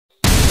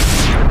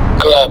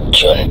Club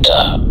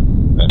Junta,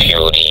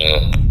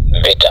 building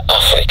better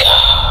Africa.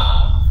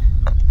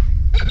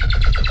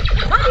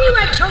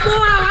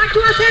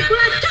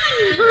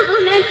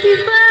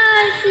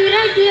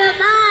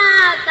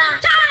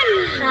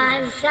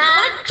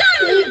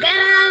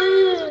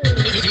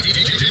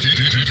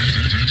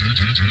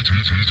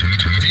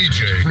 DJ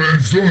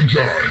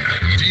Sunshine,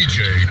 DJ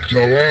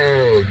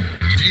Jawad,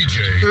 DJ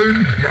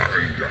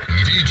Empire,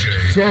 DJ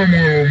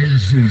Samuel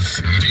Moses,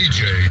 DJ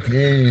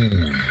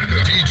Gold,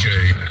 DJ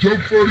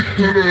Jeffrey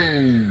Karo,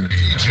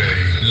 DJ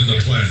The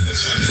Planet.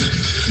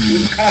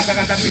 Kasa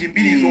kanta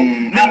bilizo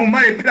na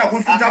mumale pila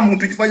kufuta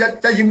muntu chifanya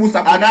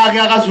chajibusa anake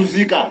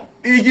akazuzika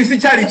iki si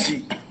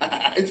charity.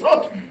 It's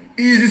not.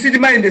 Is the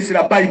mind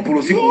sila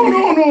Bible.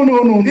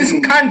 No. This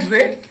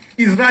country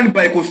is run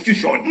by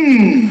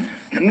constitution.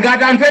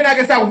 Ngati anthu ena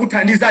ake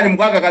sakukuthandizani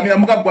mukaka kamira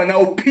mukabwa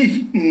nawo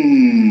p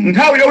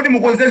nthawi yoti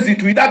mukonze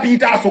zinthu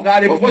idapitaso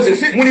kale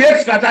muli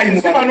extra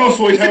time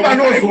sipanoso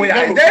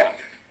ya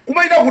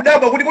kumaita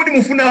kudabwa kuti kodi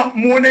mufuna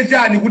muone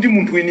chani kuti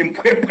munthu ine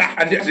mphwepwa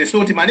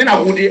andesoti manena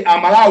kuti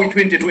Malawi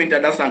 2020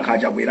 adasankha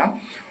achabwera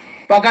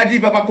pakati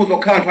pakhoza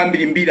kukhala anthu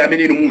ambirimbiri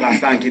amene inu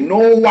mungasankhe. No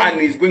one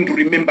is going to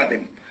remember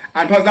them.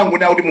 Anthu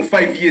azangoda kuti mu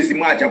 5 years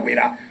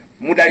mwachabwera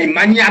mudali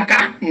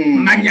manyaka.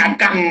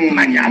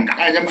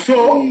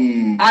 So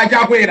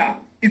achakwera,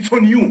 it's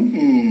on you.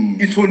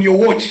 It's on your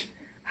watch.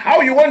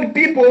 How you want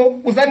people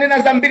uzanena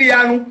zambiri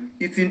yanu,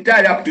 it's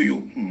entirely up to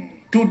you.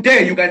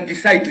 Today you can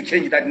decide to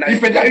change that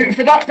narrative. If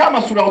that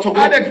tamasura also go.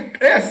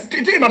 Yes.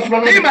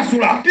 Timasura.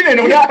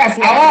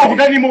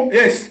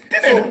 Yes.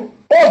 So,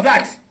 all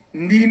that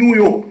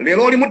ndinuyo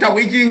lero li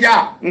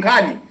mutakuyichinja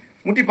ngani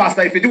muti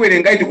pasta ife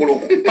tiwerenga iti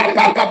koloko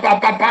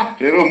pa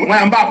lero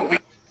mwayambapo.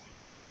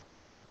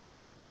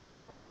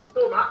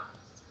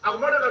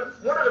 Akumana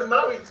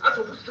Malawi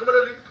ato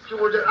kusitomali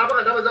chiwoje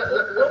abanga ndaba za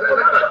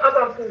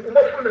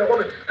umafuna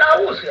ngome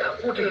tawusi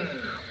akuti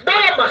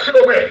baba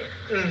silomwe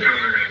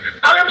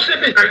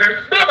RMCB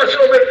baba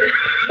silomwe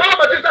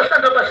baba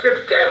titasanga ba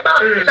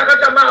September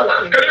chakata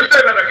mawa. Can you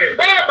say that again?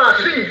 Baba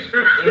si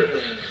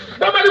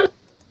baba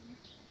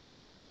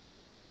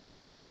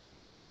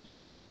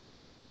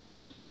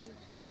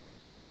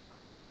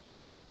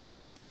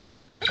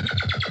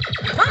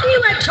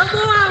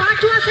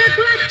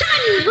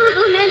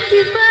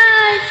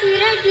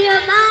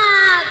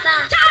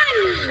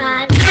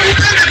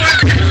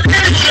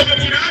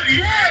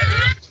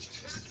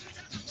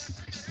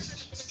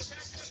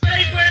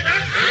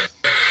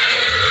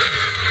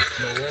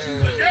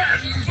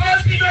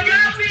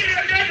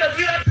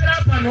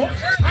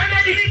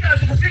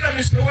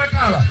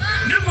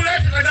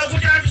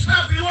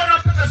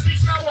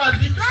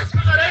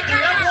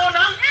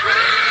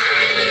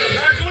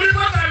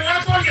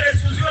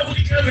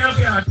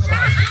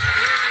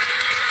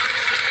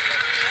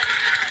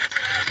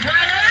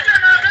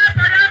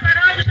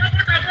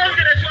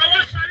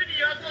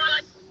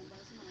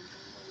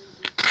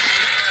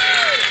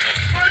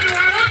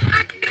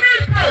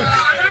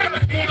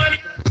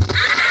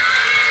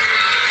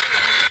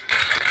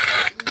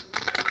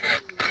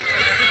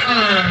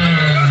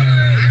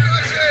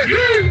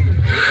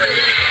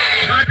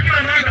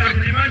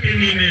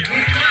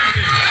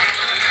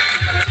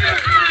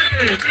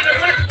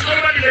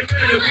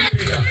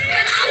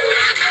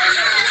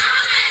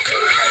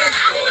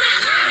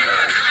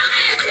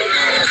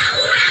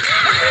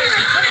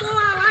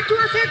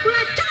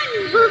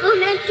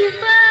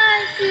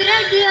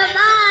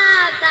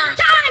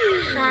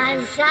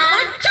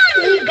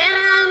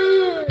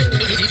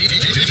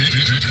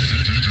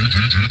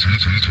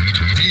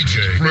DJ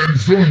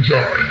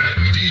Sunshine,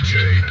 DJ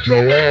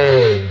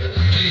Jawad,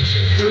 DJ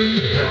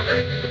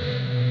Empire.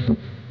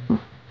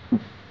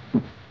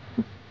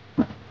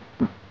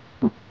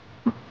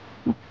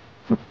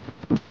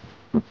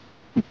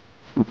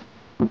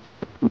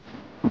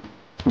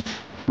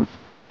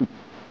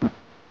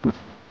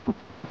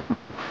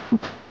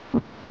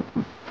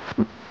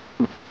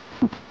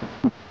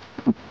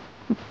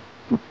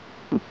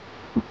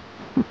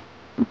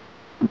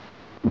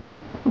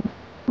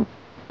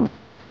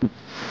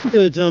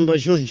 Tamba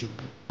shonjo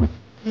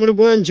muli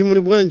bwanji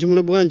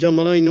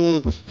Malawi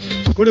no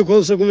kuli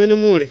konse kumene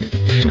muli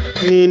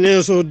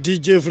ineso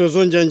DJ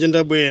Fulezo njanje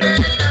ndabwera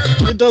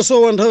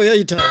itasowa nthawi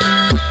yaita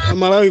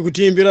Malawi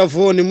kutiimbira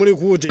foni muli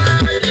kuti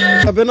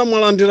kapena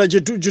mwalandira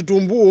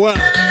chitumbuwa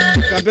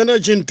kapena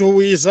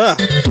chintuwiza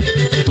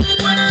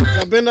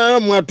kapena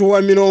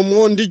mwatuwa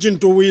milomo ndi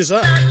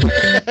chintuwiza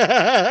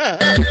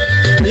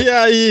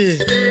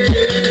iyayi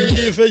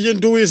ife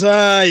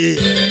chintuwiza ayi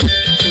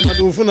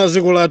ufuna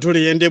ziko lathu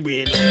liyende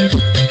bwino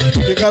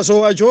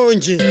tikasowa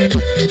chonchi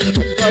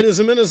pali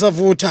zimene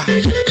zavuta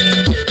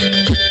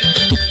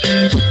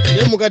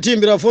ne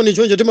mukatimbira foni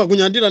chonchi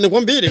timakunyadirani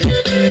kwambiri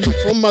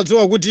fo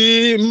mmadziwa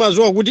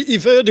kuti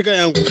ife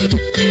tikayangu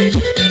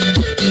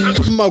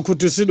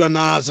mmakhutusidwa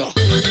nazo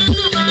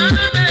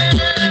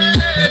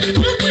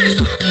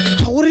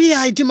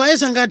uriya iti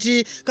maesa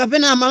ngati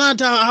kapena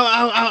amalata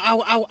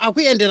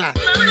akuyendera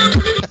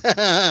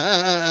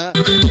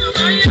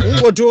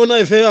ungotiona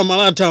ife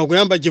amalata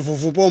kuyamba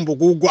chifufu pombo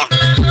kugwa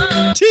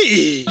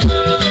ti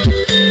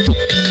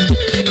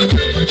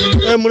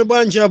muli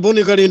bwanji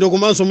aboni kalindo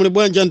komanso muli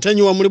bwanji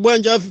Antanyiwa muli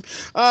bwanji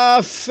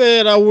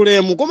afera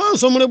ulemu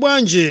komanso muli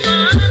bwanji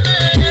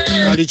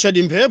ali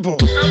chadi mphepo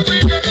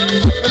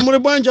muli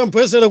bwanji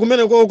mpwesera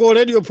kumene koko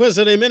radio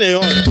pwesera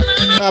imeneyo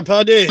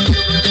apade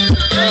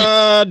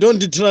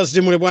don't trust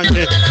muli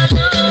bwanji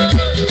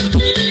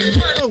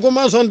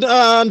komanso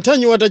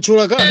Antanyiwa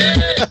tachula ka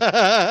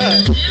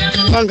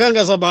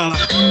panganga sabala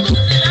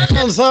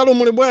Ansalu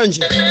muli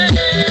bwanji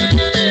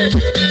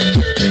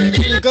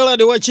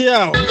Kalade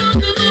wachiao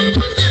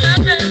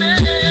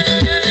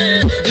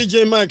DJ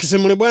Max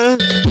muli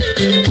bwanji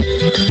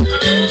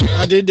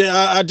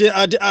ade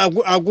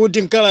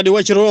akuti Kalade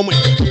wachiromwe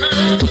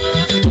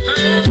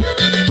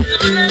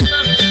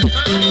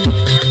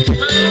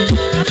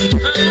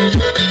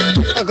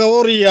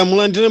akaworia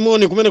mulandire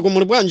moni kumene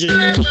kumuli bwanji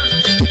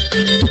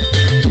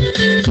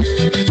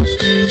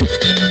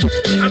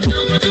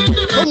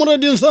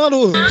Komuredi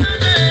Nsalu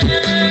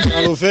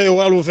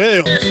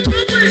alufeyo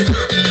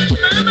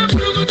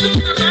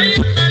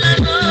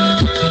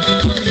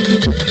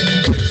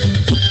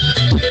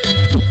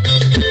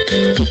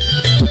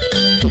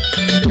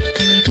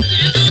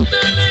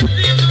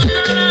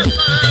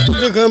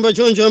Kamba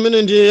chonjo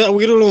amene ndi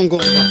awirulungo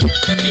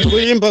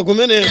kuimba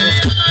kumeneko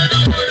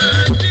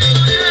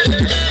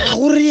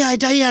akuria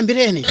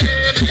itayambireni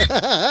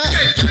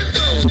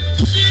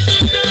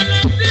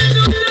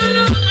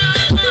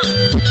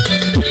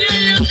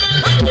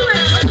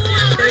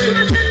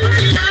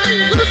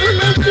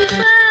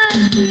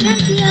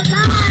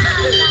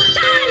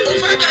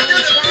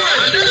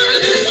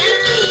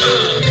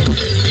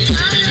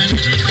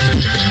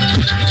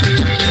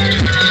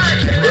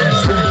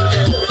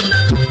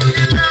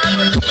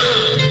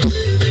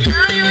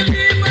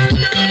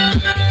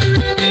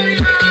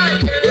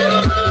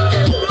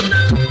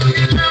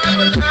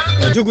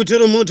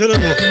Tukutero motero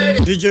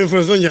DJ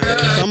Fulezo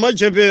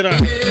amachepera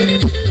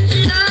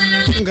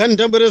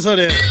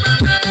ngantamberesare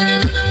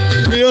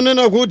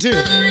yonena kuti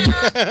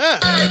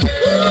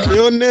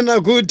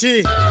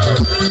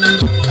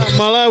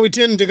Malawi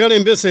teni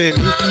ndikalembeseni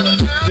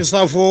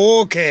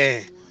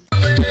tisafowoke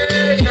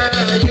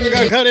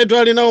ngakhale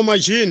twali nawo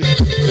machini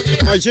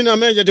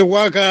amene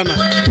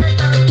tikuwakana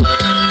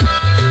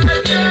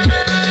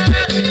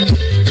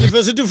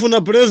ife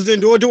sitifuna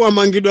president woti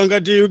wamangidwa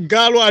ngati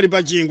galo ali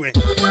pachingwe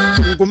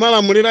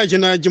nkumalamulira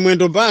china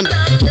chimwendo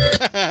banda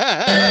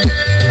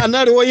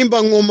anali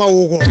woimba ngoma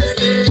uko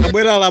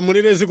abwera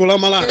alamulire dziko la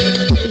Malawi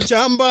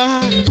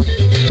chamba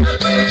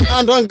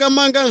anthu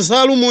ankamanga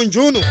Nsalu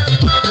munjuno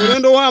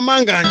ulendo wa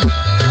amangani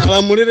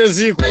alamulire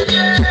dziko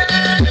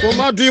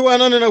komatu iwo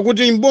ananena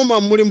kuti mboma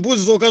muli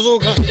mbuzi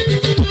zokazoka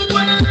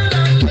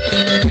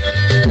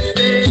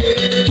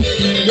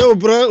leo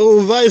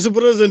vice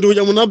president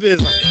uja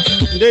munapeza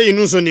nde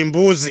inunso ni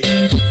mbuzi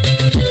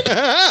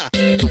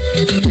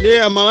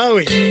nde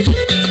Malawi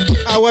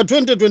awa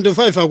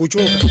 2025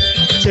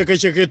 akuchoka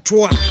cheke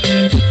twa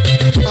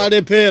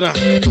alepera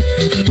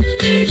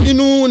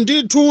inu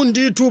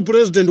nditu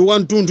president wa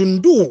Ntundu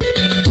ndu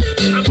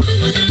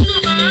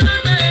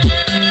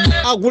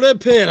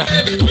akulepera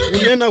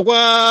kunena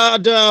kwa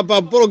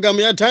pa program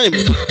ya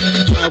time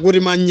akuti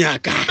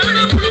manyaka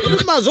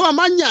mazoa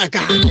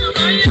manyaka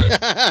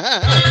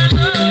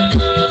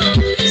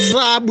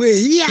sabwe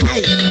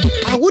yai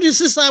akuti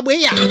si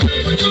sabwe ya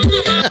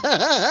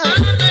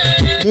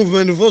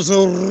movement voice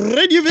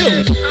radio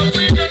view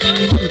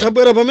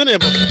ntabwera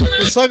pamenepo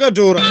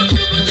usakatora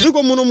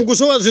ziko muno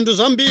mukusowa zinthu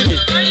zambiri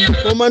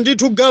koma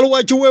ndithu galu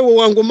wachiwewe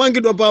wangu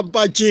mangidwa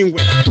pa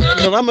chingwe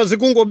ndalama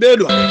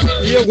zikungobedwa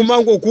iye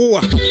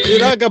kumangokuwa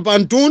iraka pa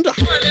Ntunda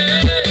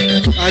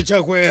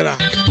achakwera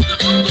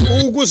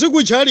uku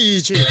sikuchali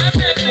ichi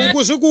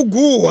uku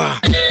sikuguwa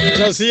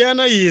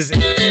zasiyana izi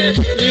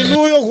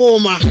inuyo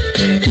koma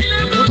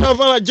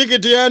mutavala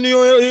jeketi yani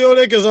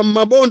yolekeza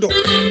mmabondo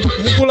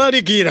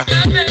mukulalikira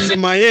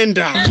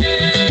simayenda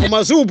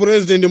koma si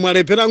president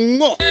mwalepera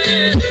ngo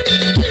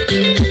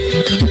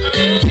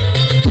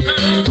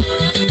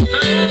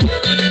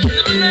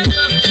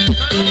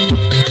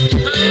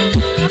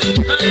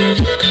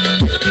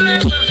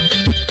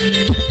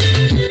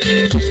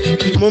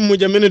Mumu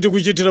jamene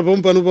tikuchitira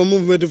pampano pa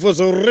movement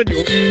force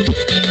radio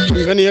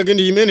ngani yake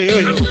ndi imene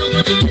yoyo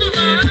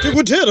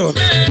tikutero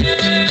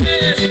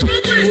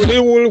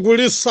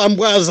uli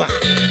sambwaza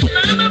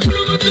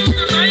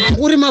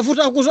kuri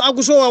mafuta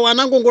akusowa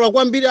wanangongola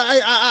kwambiri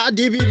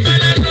DPP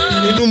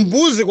inu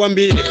mbuzi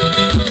kwambiri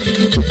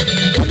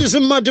kuti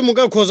simati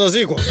mukakhoza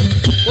ziko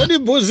kodi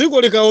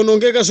buziko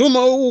likaonongeka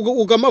suma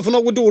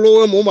ukamafuna kuti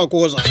ulowe mu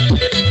makoza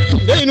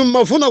nde inu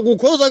mafuna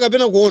kukhoza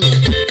kapena kuona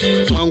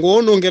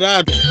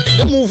angoonongeratu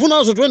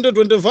mufunaso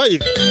 2025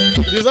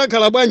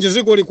 lizakhala bwanji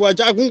ziko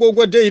likwacha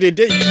akungokwa day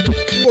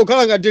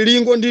ngokhala ngati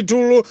lingo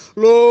ndithu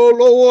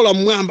lowola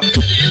mmwamba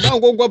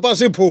angokwa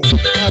pasi pho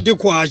ati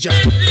kwacha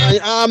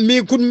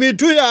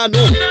mitu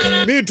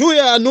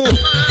yano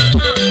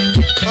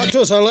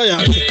atosala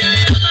yake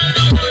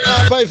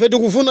ife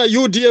tikufuna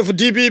UDF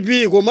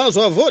DPP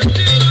komanso avoti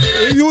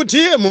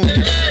UTM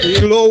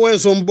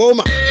ilowenso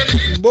mboma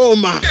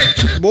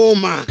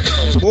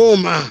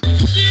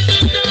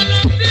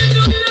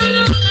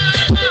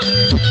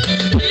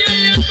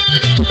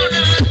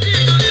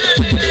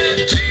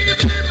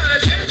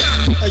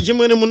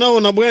achimwene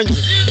munaona bwanji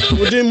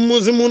kuti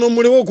mmuzi muno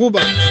muli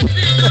wokuba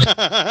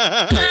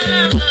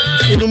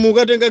inu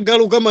mukatenga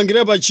galu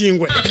kamangira pa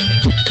chingwe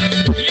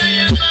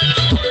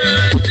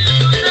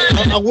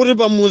akuti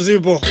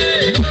pamuzipo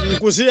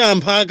nkusiya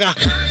amphaka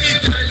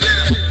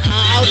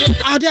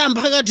ati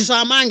amphaka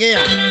tisamange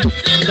ya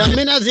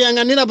ndamene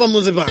aziyang'anira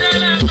pamuzi pano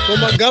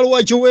koma galu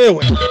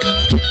wachiwewe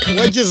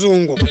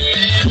wachizungu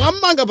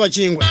mwamanga pa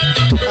chingwe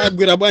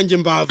agwira bwanji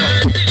mbava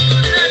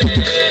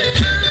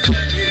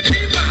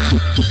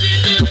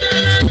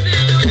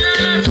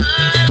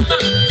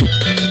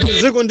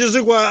ziko ndi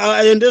ziko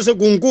ayendese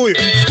kunkuyo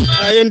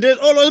ayendese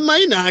olo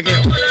maina ake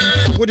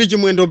kuti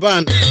chimwendo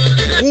pano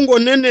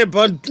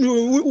kungonenepa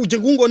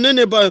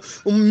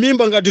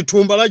mimba ngati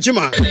thumba la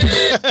chimanga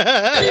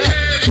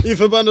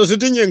ife pano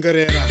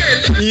sitinyengerera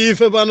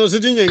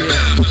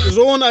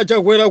zoona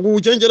chakwera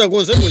kuchenjera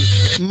konse kuti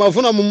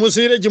mafuna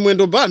mumusire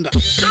chimwendo panda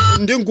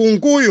ndi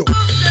nkunkuyo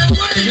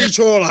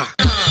ichola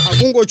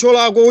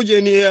akungochola ako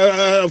ujeni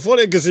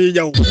forex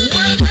ija uko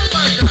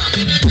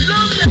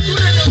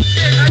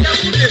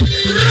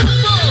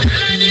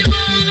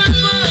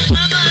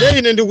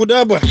ine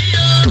ndikudabwa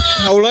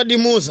auladi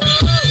Musa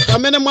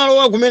pamene mwalo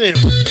wa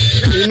kumeneko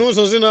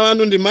inunso zina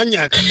lanu ndi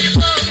manyaka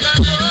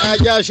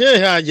aja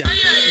shehe aja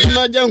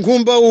unaja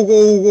nkhumba uko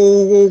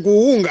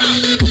kuunga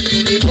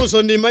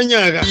inunso ndi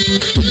manyaka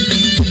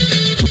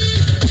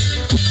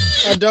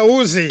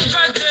adauzi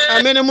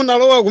amene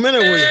munalowa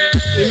kumeneko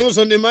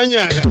inunso ndi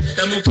manyaka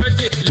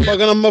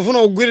pakana mmafuna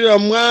kugwirira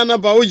mwana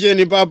pa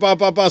ujeni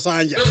pa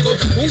sanja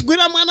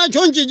kugwira mwana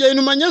chonchija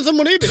inu manyasa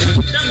mulibe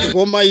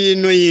koma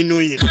ino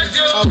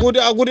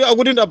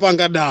akuti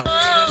ndapanga dala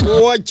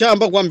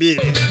wachamba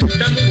kwambiri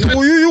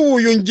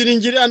uyu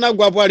njirinjiri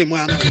anagwapo ali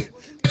mwana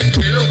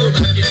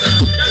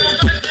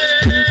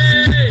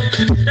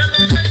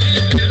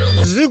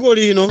ziko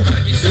lino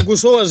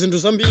likusowa zinthu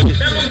zambiri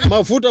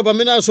mafuta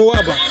pamene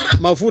asowapa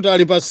mafuta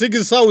ali pa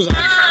 6,000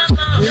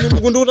 inu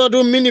mukundiuta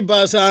tu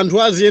minibus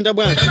anthu aziyenda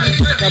bwanji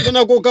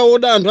kapena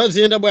kokaoda anthu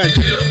aziyenda bwanji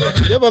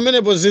ndiye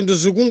pamenepo zinthu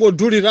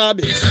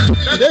zikungodulirabe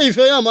ndiye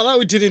ife ya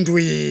Malawi tili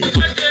ndwi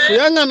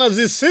kuyang'ana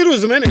zisiru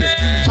zimene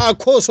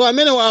akhoso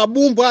amene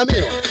abumbu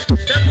amene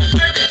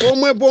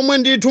pomwe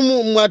ndithu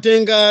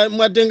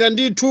mwatenga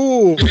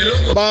ndithu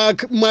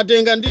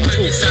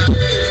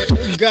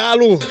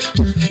galu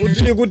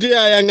kuti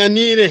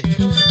ayang'anire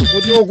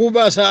kuti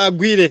okubasa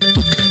agwire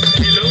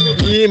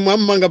iye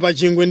mwammanga pa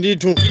chingwe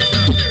ndithu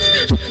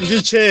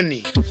ndi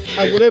cheni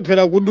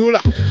akulephera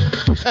kudula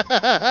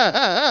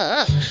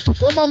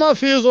koma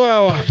mafizo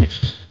awa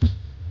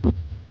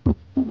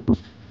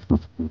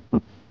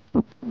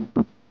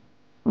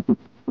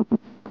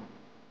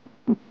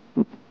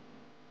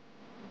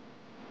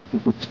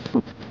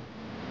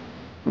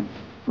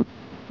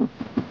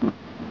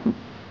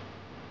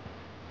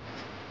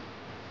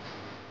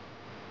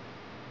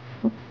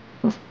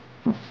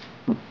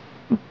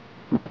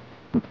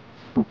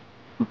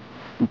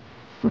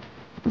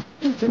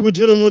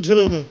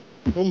Mutiramo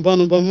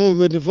kumpano pa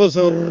movement voice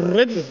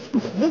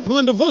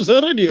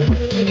radio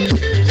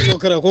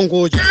sokera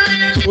konkocha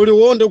uli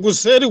wonde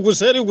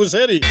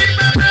kuseri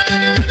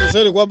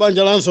kwa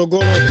banja la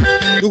Nsogolo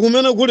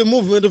ndikumene kuli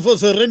movement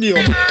voice radio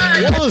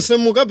wonse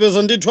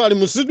mukapeza ndithu ali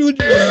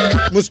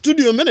mu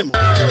studio menemo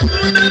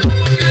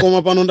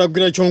koma pano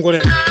ndagwira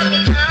chongolero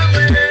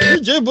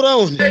DJ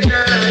Brown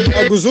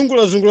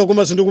akuzungula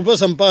koma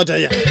sindikupasa mpata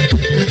ya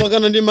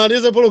mpakana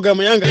ndimalize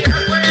programu yanga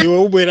iwe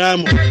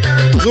ubweramo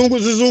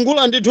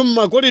zungula ndithu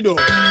mmakolido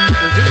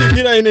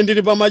kufikira ine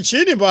ndili pa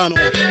machini pano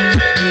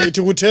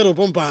tikutero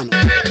pompano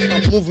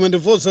movement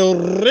voice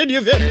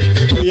radio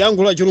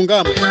yangu la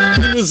chilungamo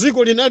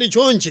ziko linali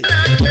chonchi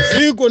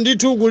ziko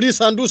ndithu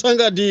kulisandusa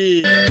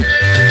ngati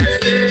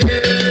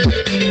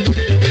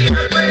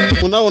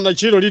unaona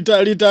chilo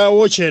lita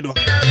wochedwa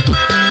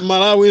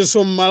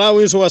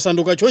Malawi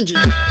wasanduka chonchi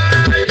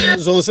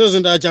zonsezo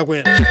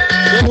ndachakwera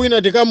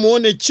wina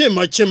tikamuone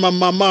chema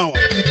mamawa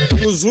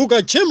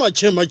kuzuka chema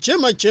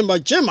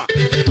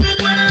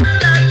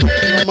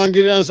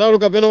mangirira nsalu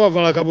kapena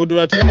wavala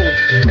kabudula tamu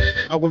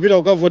akupita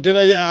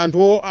ukavotera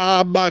anthu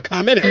abaka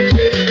amene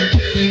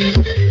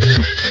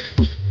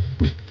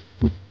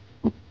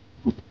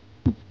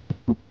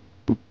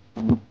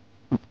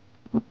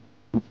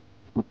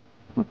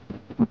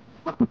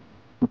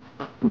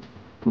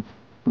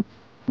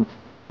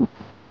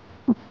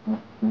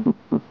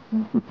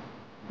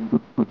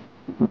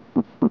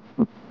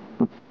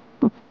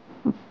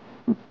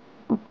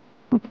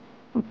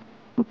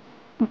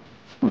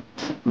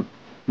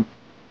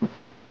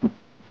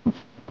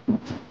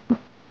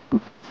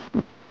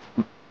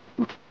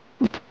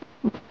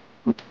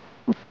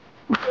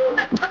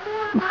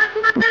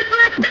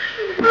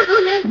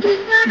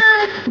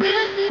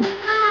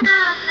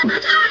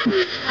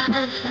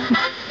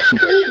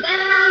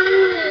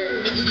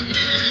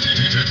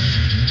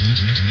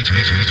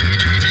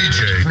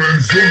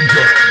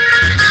Zonja,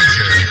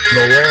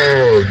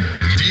 Jawad,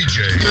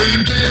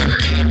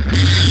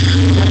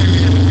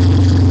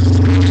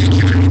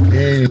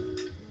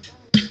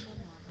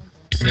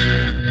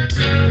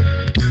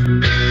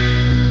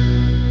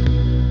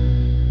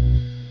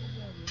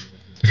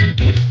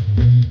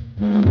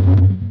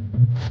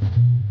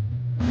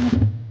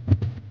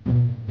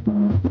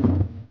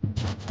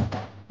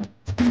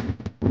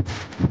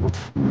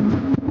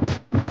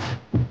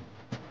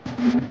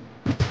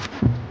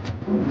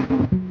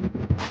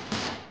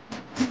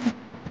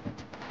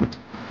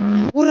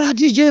 Ura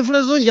DJ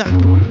Fulezo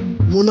njani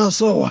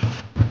munasowa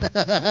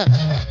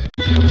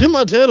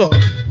timatero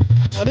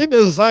alibe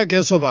nzake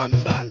so vanhu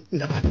ndani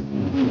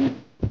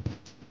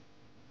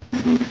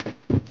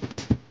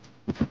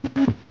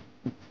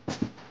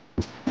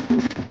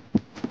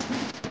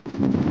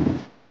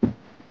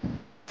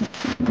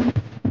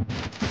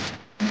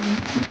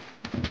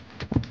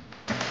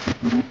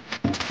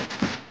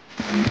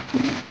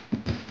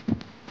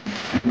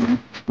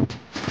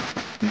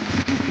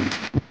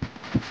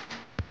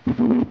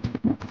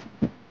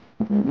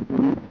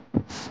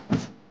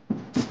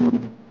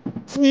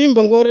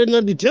kuimba ngore na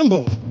ditembo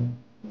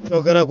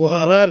chokera ku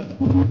Harare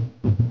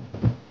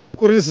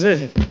kurise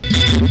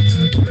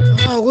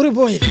kuri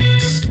boy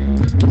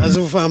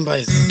azufamba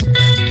isi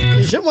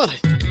ishemare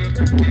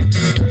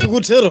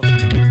tikutero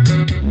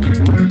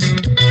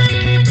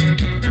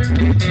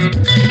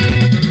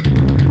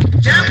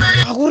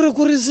akuri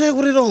kurise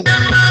kuri rongo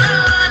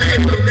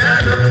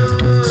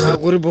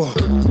akuri bo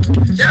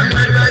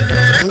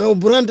anga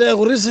uburanda ya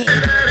kurise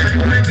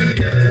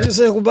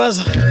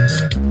kubaza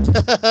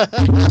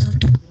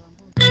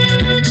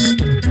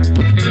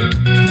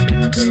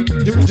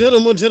ndikutero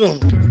motero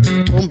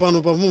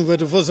umpano pamumva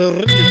tifose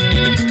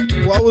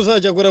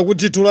wausacha kwera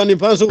kuti tulani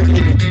pansi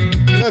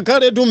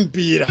ngakhale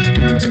tumpira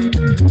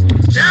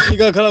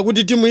ikakhala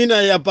kuti timu ina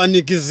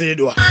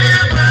yapanikizidwa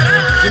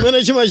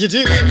chimene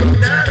chimachitika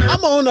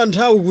amaona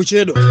nthawi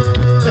kuchedwa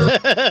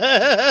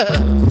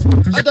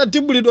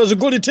atatibulidwa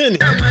zigoli 10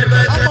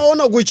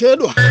 amaona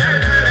kuchedwa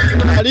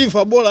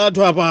alifa bola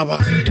athu apapa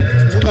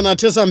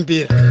mukanathesa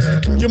mpira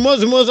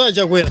chimozimozi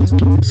achakwera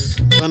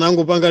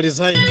panangu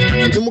pangalizayi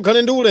kuti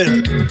mukhale ndi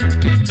ulemu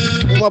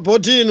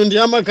mumapoti inu ndi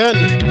amakani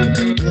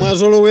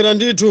mwazolowera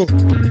ndithu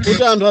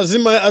kuti anthu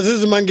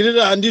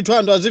azizimangirira ndithu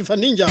anthu azifa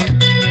ninja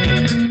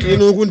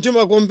inu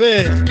kuntima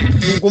kombe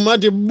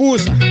nkumati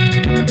busa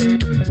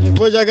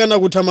ndipo chakana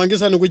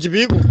kuthamangisani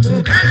kuchipiko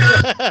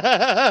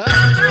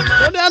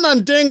kodi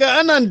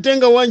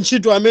anamtenga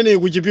wantchito amene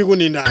kuchipiko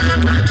ni ndani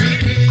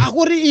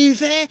akuri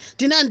ife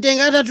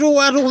tinamtenga atatu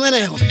watu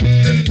kumeneko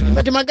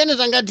kati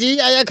maganiza ngati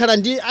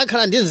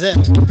akhala ndi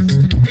nzeru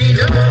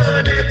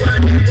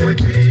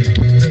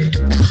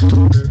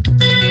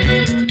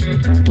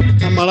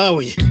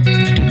Malawi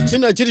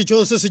china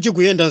chilichonse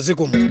sichikuyenda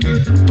zikomo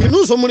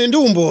inunso muli ndi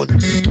umboni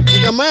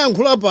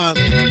ikamayankhula pano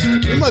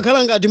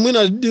imakhala ngati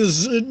mwina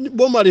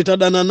boma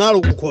litadana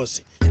nalo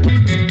kukhosi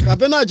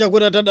kapena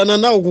achakwera tadana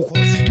nawo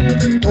kukhosi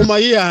koma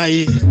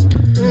iyayi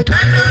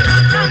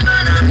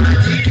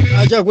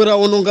achakwera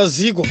ononga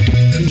ziko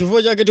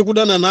chifukwa chake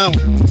tikudana nawo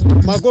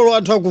makolo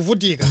athu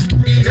akuvutika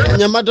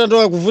anyamata athu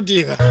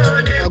akuvutika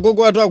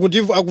agogo athu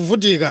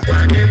akuvutika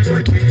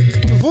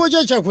chifukwa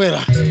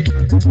chachakwera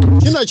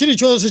china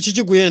chilichonse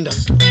chichikuyenda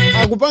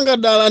akupanga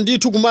dala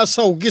ndithu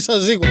kumasaukisa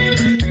ziko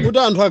kuti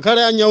anthu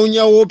akhale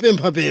anyaunyau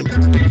opemphapempha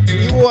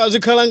iwo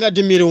azikhala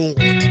ngati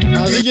milungu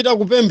azichita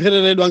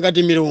kupemphereredwa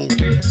ngati milungu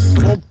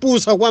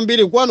opusa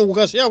kwambiri kwanu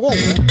kukasiya kongo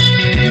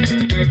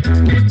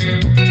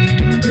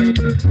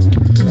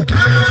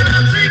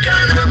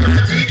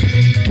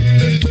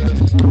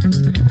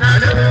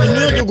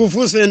ino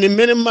tikufuseni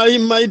mmene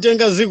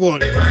maitenga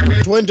zikoli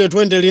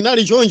 2020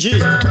 linali chonchi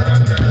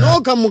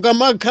noka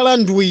mukamakhala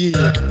ndwiyi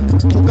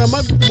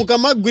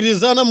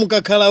mukamagwirizana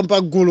mukakhala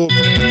pagulu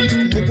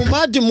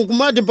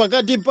mukumati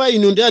pakati pa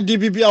inu ndi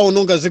DPP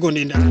aononga ziko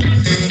ndi ndani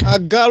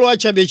agalu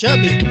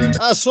achabechabe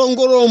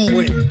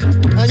asongolombwe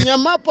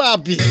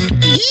anyamapapi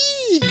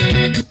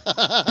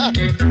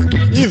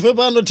ife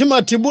pano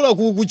timatibula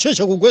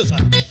kuchecha kugweza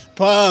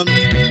pano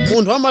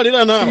munthu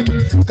amalira nawo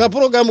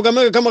kapulogalamu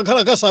kameke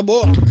kamakhala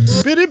kasabola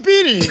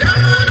piripiri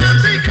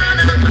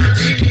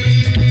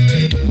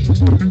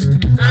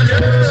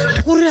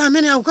kuri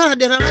amene akukhala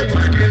dera lako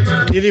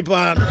ili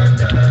pano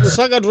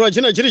kusakatula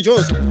china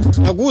chilichonse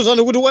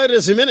akuwuzani kuti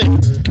wireless imene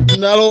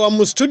ndalowa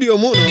mu studio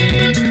muno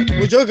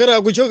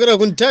kuchokera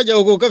kuntaja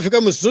uko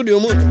kafika mu studio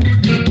muno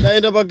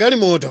ndaenda pa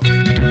galimoto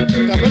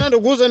kapena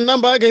ndikuwuzani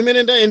namba yake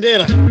imene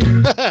ndayendera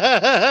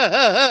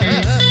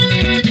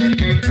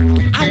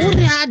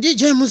akuri a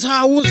DJ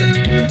musauze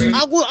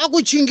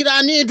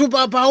akuchingirani tu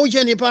papa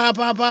ucheni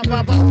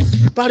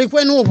pali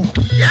kwenupo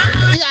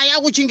iya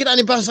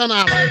akuchingirani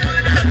pasanapa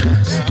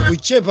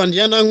kuchepa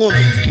ndiyana ng'ono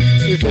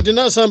ife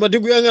tinasamba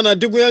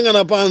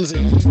tikuyang'ana pansi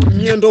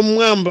nyendo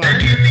mmwamba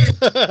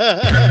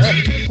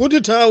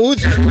kuti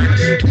tauze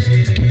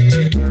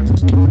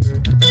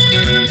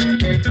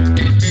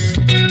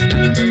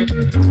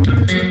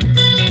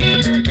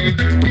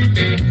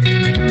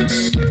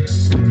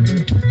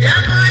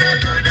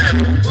Yeah.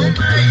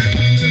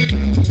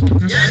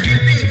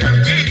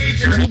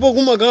 ndipo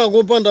kumakhala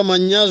kopanda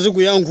manyazi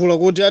kuyankhula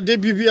kuti a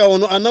DPP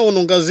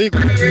anaononga ziko.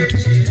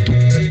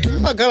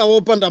 Mumakhala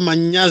wopanda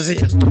manyazi.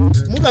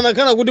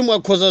 Mukanakhala kuti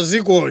mwakhoza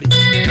zikoli.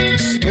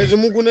 Bwezi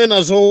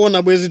mukunena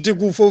zoona bwezi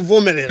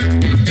tikuvomerera.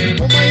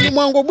 Koma inu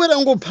mwangobwera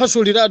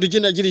ngophasuliratu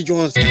china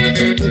chilichonse.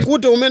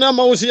 Nkuti umene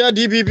amausi a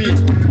DPP.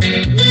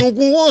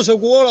 Nukuwonse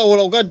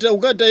kuolaola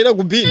ukatayira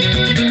kubini.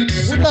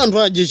 Kuti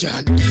anthu adye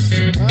chani.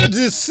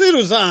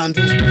 Zisiru za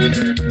anthu.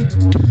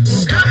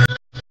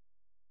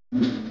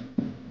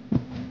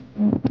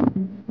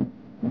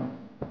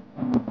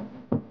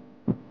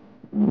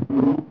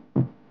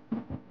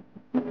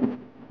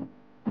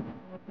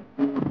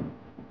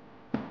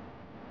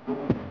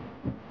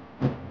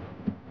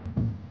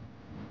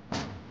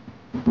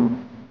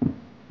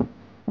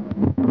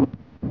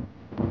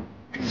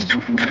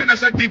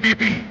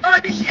 DPP. Oh,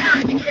 this year,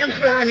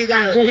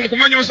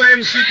 Kumanyosa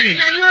MCP.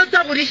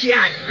 Nanyosa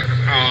Budishian.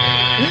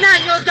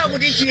 Nanyosa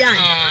Budishian.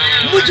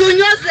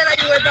 Mutunyosera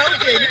you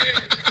about it.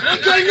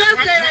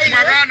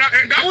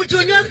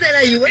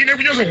 Mutunyosera you.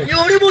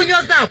 You remove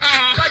yourself.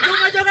 But you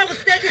might have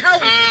state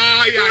house.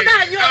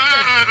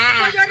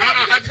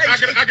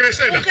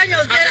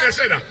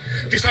 Agresena.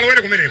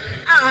 Tisalwele kumene.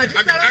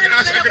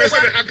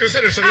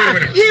 Agresena.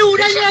 You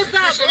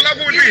nanyosa.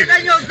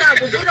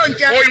 You don't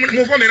care. Oh, you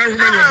move on and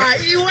remain.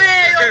 You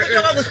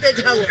are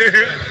state house.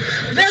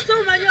 There's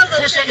so many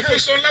others.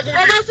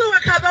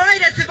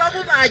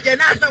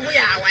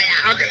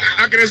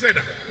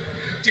 Agresena.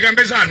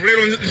 Tikambezana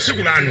lero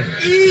nsiku lanu.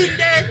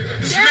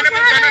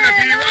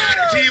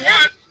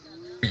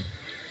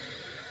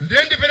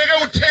 Ndiye ndipeleke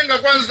uthenga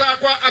kwanza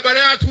kwa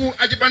abale athu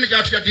achipani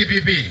chathu cha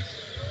DPP.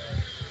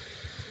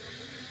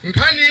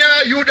 Nkhani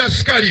ya Yuda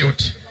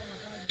Iscariot.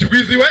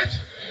 Tikwiziwe?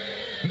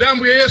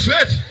 Ndambuye Yesu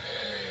wetu.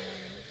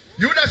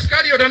 Yuda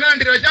Iscariot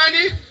anandira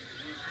chani?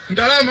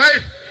 Ndalama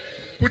hivi.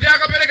 Kuti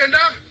akapeleke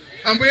nda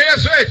ambuye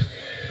Yesu wetu.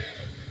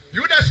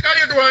 Yuda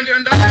Iscariot wandira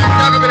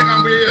ndalama akapeleka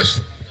ambuye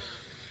Yesu.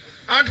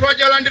 Anthu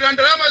ajalandira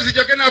ndalama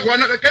zija kena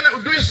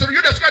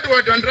Yuda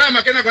Iscariot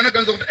ndalama kena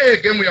ganza kuti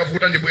game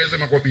yavuta ndibweze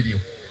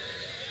makobiriwo.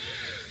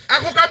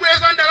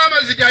 Akukabweza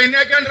ndalama zija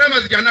ineke ndalama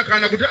zija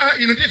nakana kuti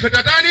inu ndife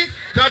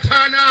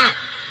tatana.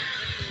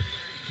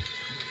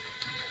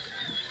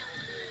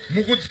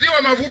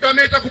 Mukudziwa mavuto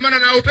ameta kumana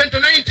na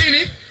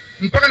 2019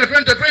 mpaka na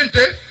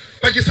 2020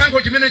 pa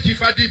chisankho chimene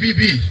chifa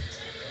DPP.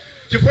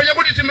 Chifukwa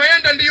kuti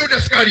timayenda ndi Yuda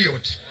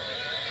Iscariot.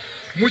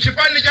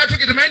 Muchipani chathu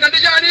timayenda ndi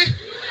chani?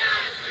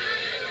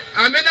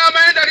 Amene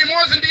amaenda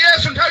limodzi ndi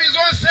Yesu nthawi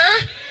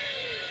zonse.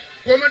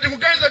 Koma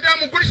tikuganiza kuti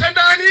amugulitsa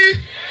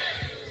ndani?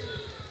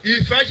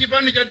 Ife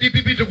achipani cha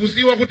DPP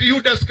tikuziwa kuti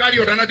Yuda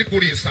Iscariot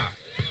anatigulitsa.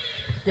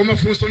 Koma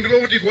funso ndilo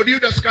kuti kodi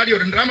Yuda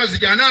Iscariot ndalama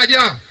zija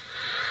anaja?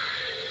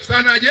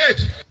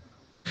 Sanajeti.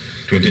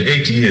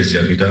 28 years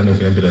yapitano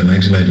kuyambira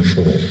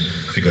 1994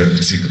 fika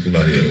tsiku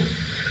la lero.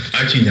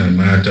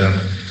 Achinyamata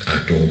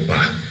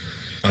atopa.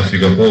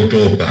 Afika kwa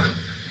utopa.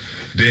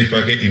 Then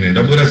pake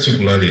inendabwera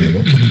tsiku la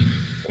lero.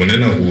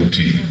 Kunena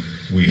kuti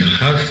we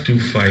have to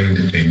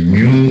find a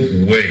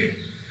new way.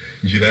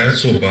 Njira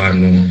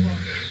yatsopano.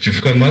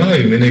 Chifukwa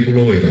Malawi imene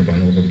ikulowera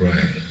pano kwa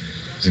Brian.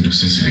 Zintu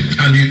sisiri.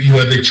 And you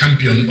are the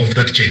champion of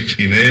that change.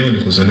 Ineyo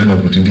ndikuzanena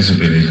kuti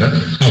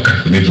ndizipereka. Okay.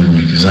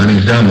 Kunetulumikizana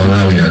nda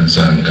Malawi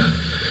adzanga.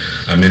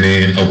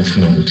 Amene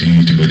akufuna kuti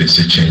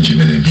tibweretse change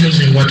imene.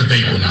 Using what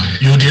vehicle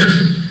now? UDF?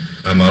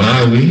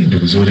 Malawi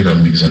ndikuzoleka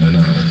lumikizana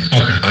nawo.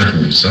 Okay.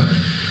 Atusa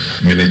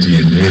imene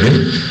tiyendere.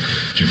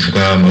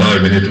 Chifukwa Malawi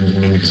imene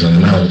tikulumikizana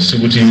nawo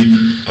sikuti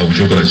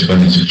akuchokera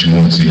chipani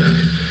chimodzi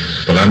yake.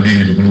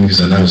 Palambiri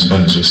tikulumikizana nawo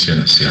zipani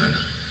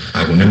zosiyana-siyana.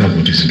 Akunena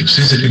kuti zinthu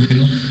sisiri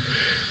bwino.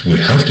 We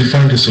have to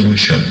find a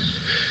solution.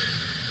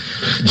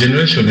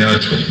 Generation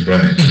yathu,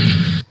 Brian.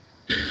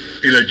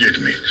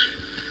 Illegitimate.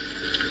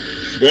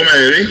 Boma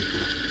eri,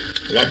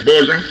 la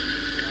Boza,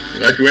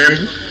 la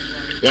Chwembu,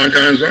 la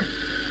Nkanza,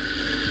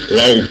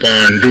 la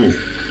Upandu.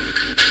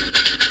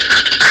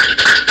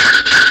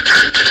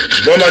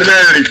 Boma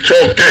eri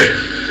choke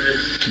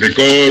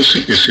because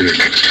it's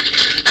illegal.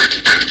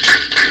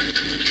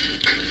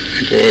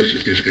 Because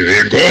it's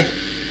illegal.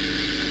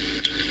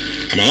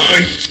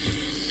 Malawi,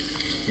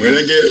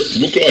 Mwelenge,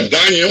 book of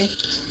Daniel,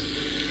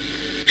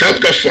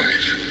 chapter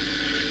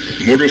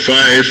 5, Model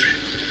 5,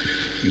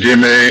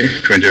 Dime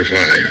 25.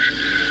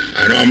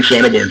 I know I'm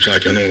sorry about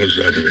church, I know what's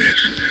that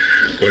is.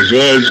 Because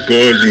what's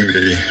causing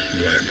the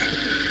Bible.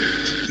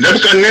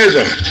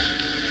 Nebuchadnezzar,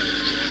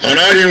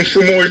 anali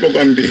mfumo ipo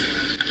kambi.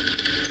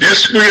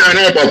 Yesu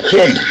anapa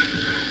koma.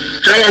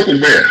 Chawa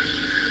kubea.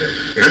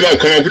 Leba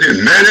koma kuti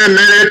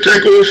mene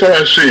teko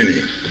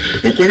farasini.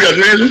 Mukumbi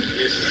atnezo?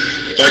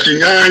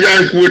 Pachinyanja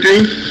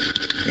nkuti.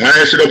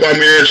 Mwaesiro pa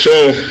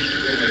mweso.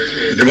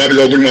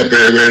 Ndimabiza kuti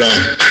mapewela.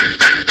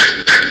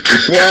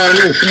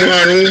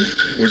 Ufuanu,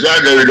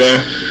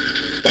 uzagawida.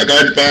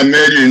 Pakati pa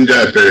meri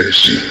nda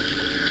peresi.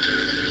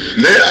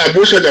 Ne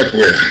abusa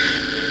dakwela.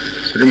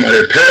 Kuti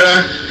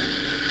malepera.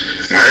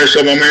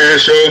 Mwaesiro pa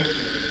mweso.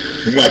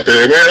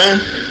 Mapewela.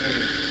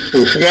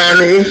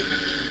 Ufuanu,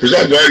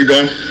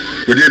 uzagawida.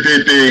 Ku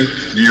DPP,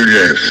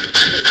 UDF.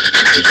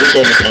 Tuko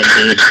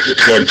mkambi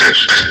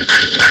contest.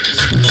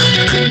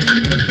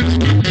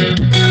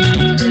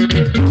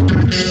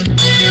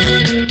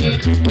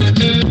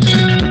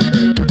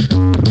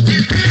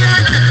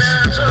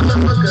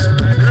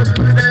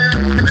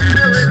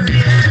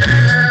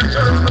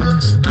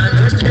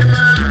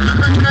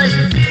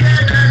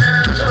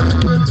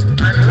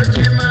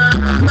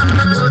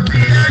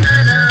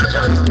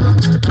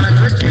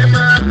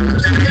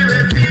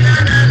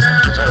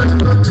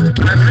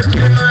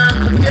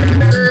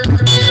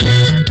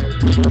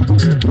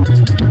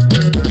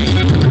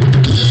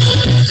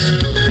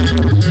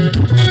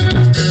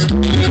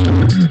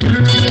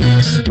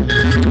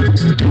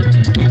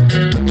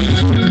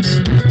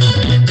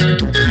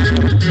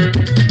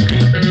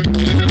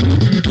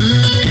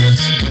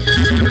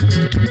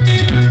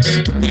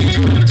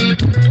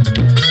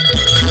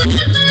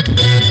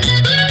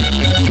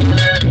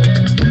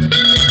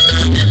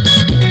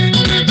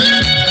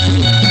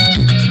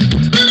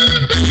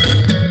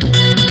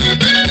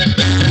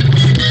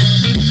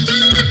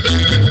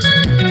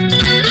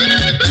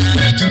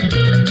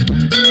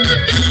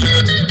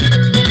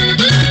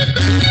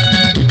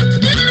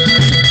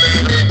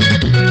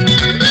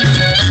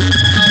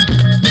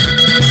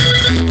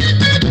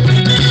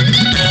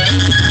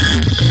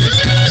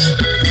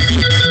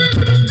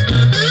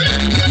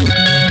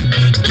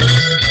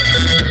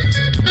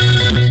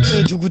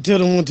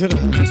 Mutero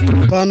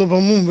pano pa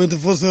movement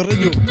voice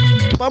radio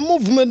pa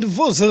movement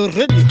voice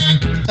radio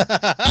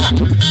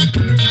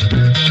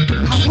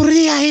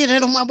akuria ire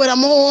no mabwera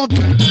moto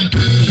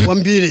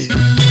kwambiri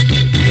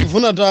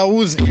mufuna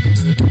tauze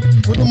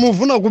kuti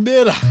mufuna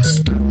kubera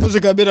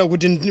muzikabera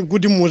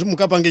kuti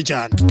mukapange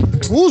chani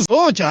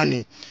uzo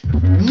chani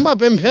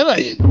mapemphera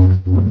ine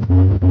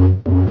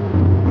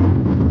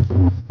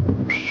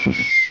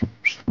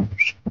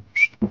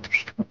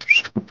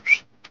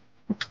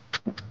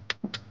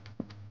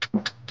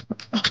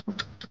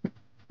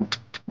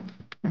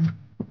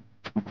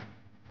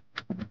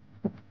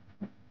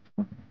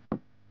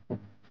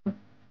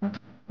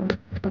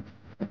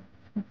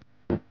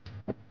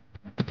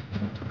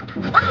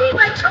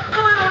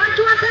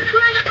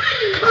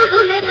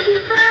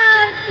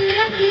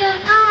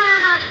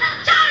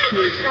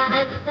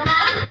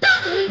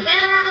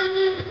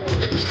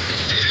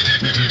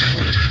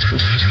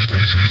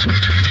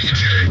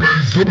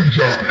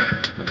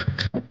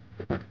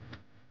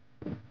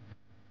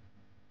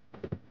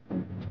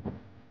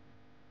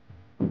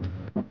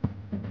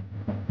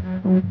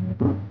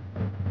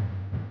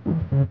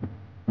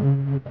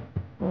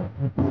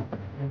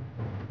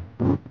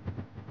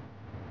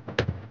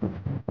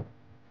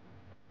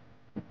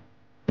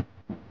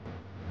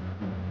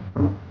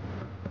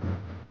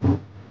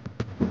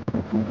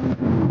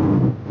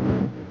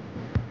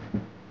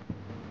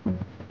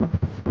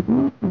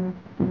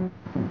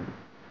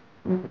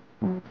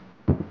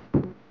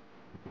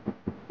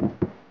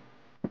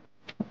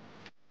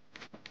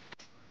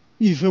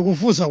ife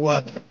kufusa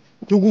kwati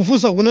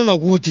tikufusa kunena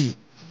kuti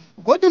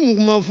kodi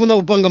mukumafuna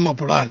kupanga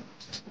mapulani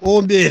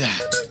obera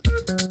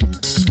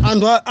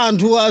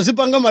anthu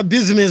azipanga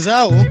mabizinesi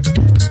awo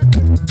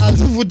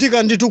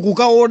azivutika nditu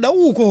kukaoda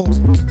uko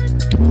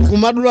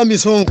kumadula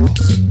misongo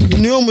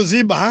niyo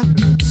muziba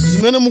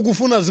zimene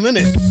mukufuna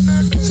zimene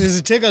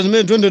sizitheka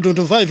zimene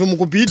 2025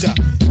 mukupita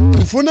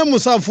mufune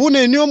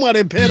musafune niyo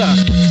mwalephera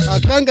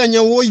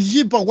akanganya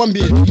woyipa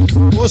kwambiri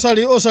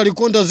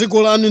osalikonda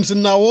ziko lanu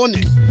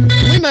sinaone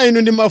mwina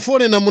inu ndi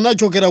maforena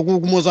munachokera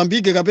ku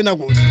Mozambique kapena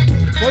kuti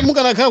kodi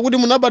mukanakhala kuti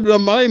munabadwa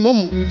m'Malawi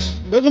momo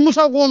ngati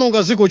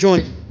musakuononga ziko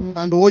chonje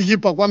anthu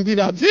woyipa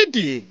kwambiri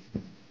apiti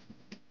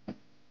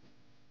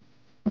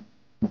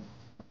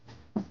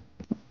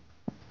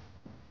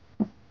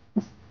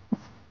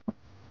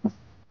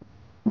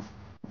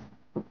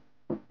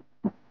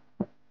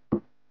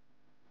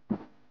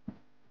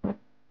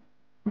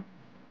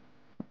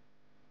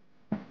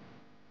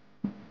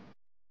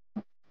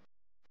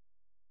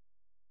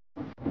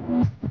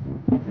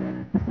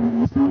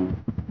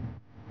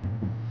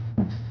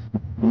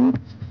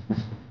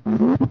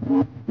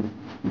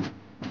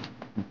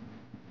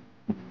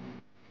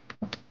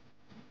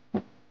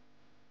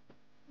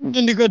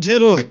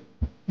ndikatero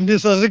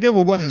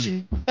ndisazikepo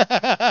bwanji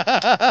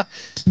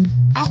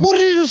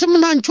akuriri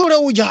simunanchole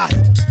ujayo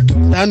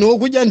dani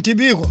wokudya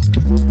ntibiko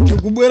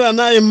tikubwera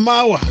naye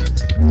mmawa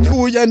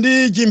udya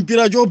ndi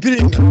chimpira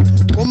chopiringa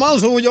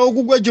komanso udya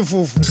wokugwa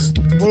chifufu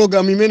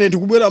pologalamu imene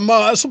tikubwera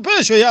mmawa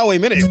special yawo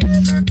imeneyo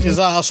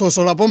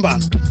tizasosola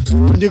pombano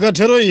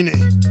ndikatero ine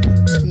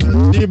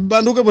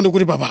ndibandukepo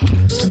ndikuti papa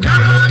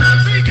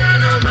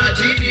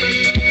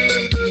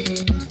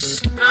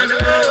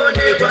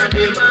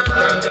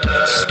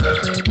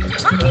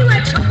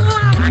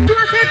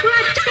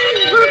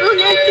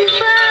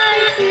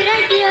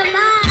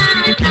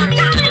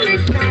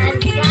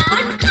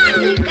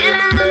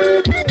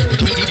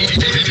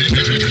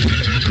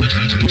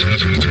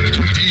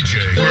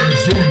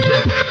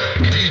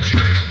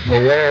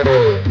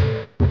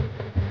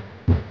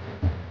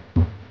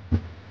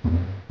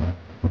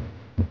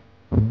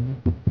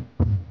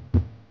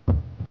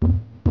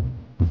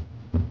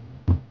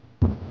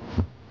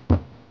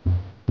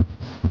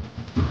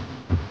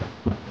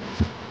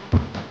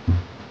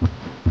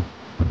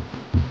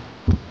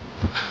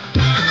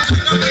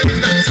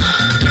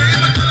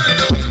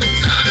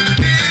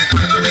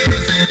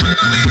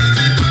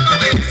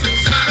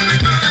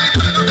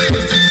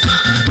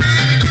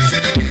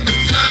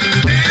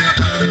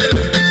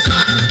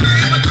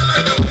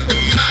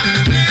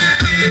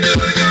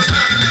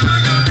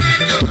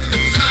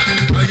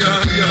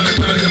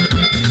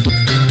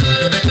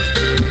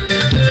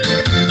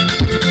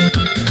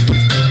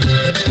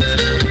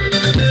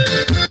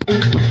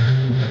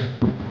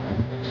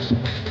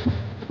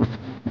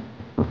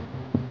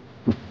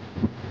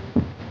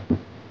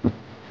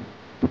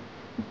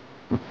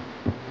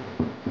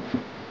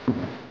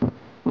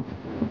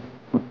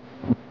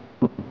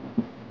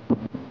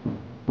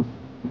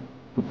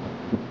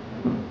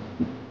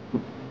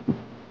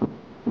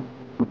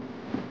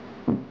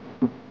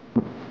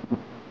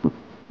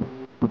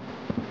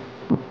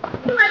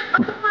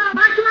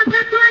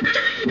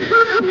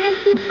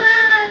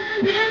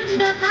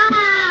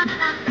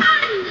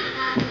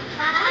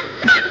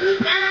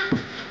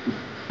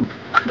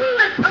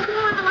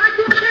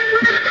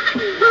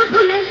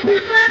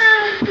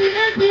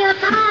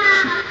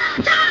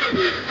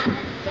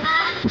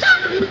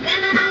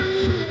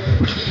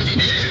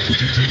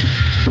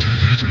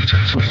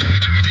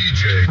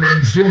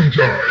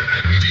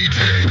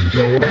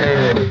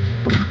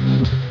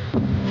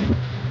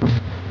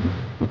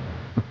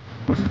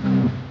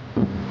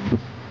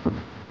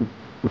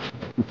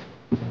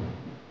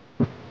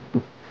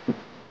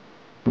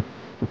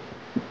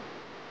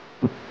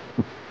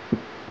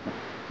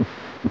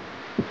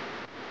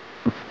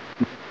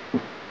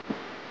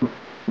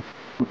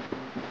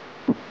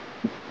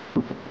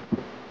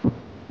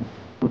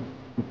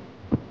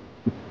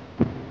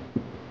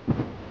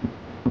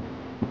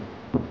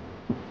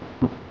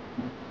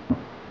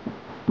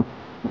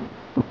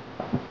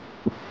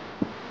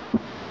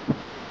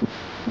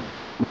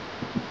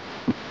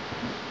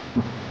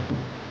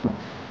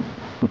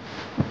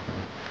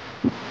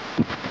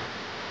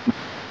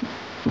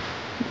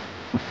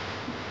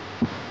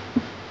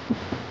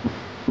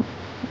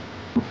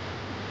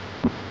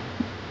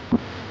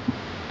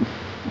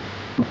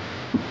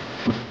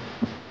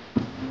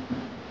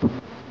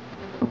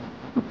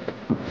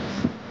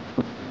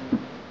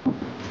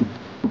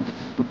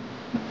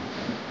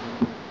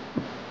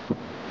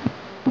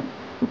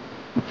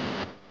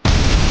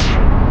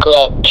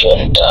Club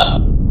Junta,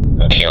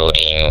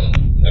 building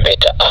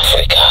better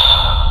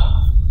Africa.